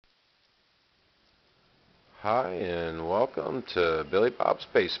Hi and welcome to Billy Bob's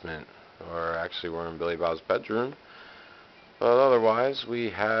basement, or actually we're in Billy Bob's bedroom, but otherwise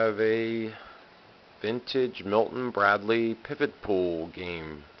we have a vintage Milton Bradley pivot pool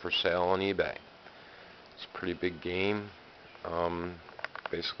game for sale on eBay. It's a pretty big game,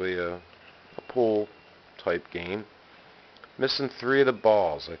 basically a pool type game. Missing 3 of the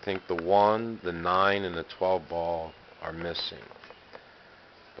balls. I think the 1, the 9, and the 12 ball are missing.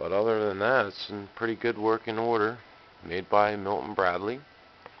 But other than that, it's in pretty good working order. Made by Milton Bradley.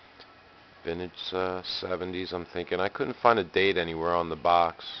 Vintage 70s, I'm thinking. I couldn't find a date anywhere on the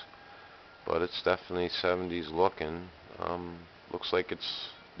box, but it's definitely 70s looking. Looks like it's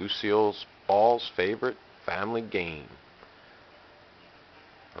Luciele Ball's favorite family game.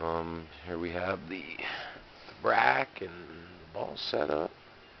 Here we have the rack and the ball set up.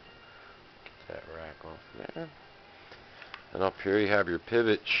 Get that rack off there. And up here you have your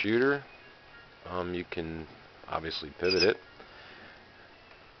pivot shooter. You can obviously pivot it,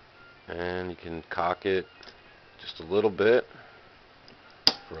 and you can cock it just a little bit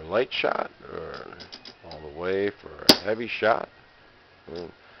for a light shot, or all the way for a heavy shot. A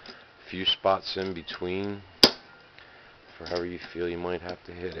few spots in between for however you feel you might have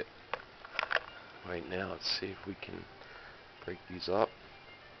to hit it. Right now, let's see if we can break these up.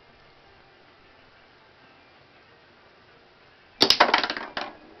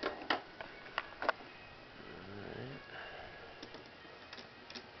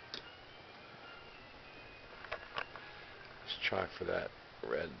 Try for that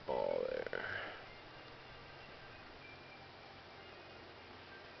red ball there.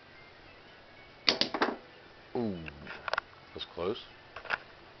 Ooh, that's close.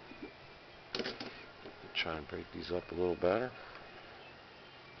 Try and break these up a little better.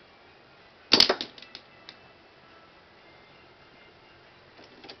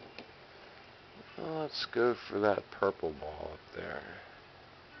 Let's go for that purple ball up there.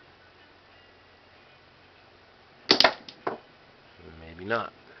 Maybe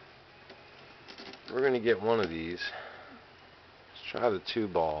not. We're going to get one of these. Let's try the 2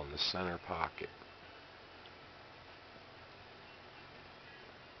 ball in the center pocket.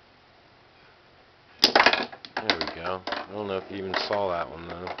 There we go. I don't know if you even saw that one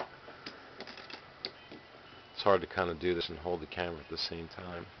though. It's hard to kind of do this and hold the camera at the same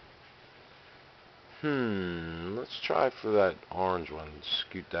time. Let's try for that orange one.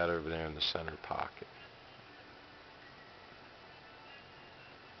 Scoot that over there in the center pocket.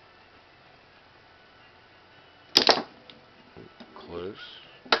 Close.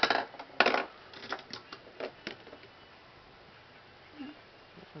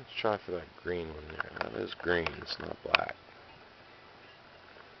 Let's try for that green one there. That is green, it's not black.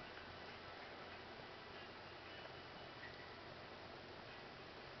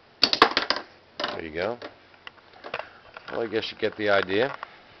 There you go. Well, I guess you get the idea.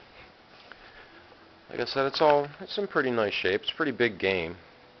 Like I said, it's in pretty nice shape. It's a pretty big game.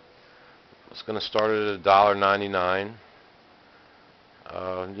 It's going to start at $1.99.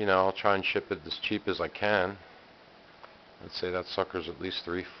 I'll try and ship it as cheap as I can. Let's say that sucker's at least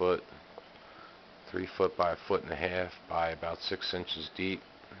 3 foot. 3 foot by 1.5 feet by about 6 inches deep.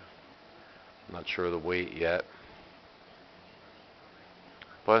 I'm not sure of the weight yet.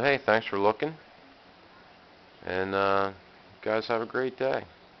 But hey, thanks for looking. And you guys have a great day.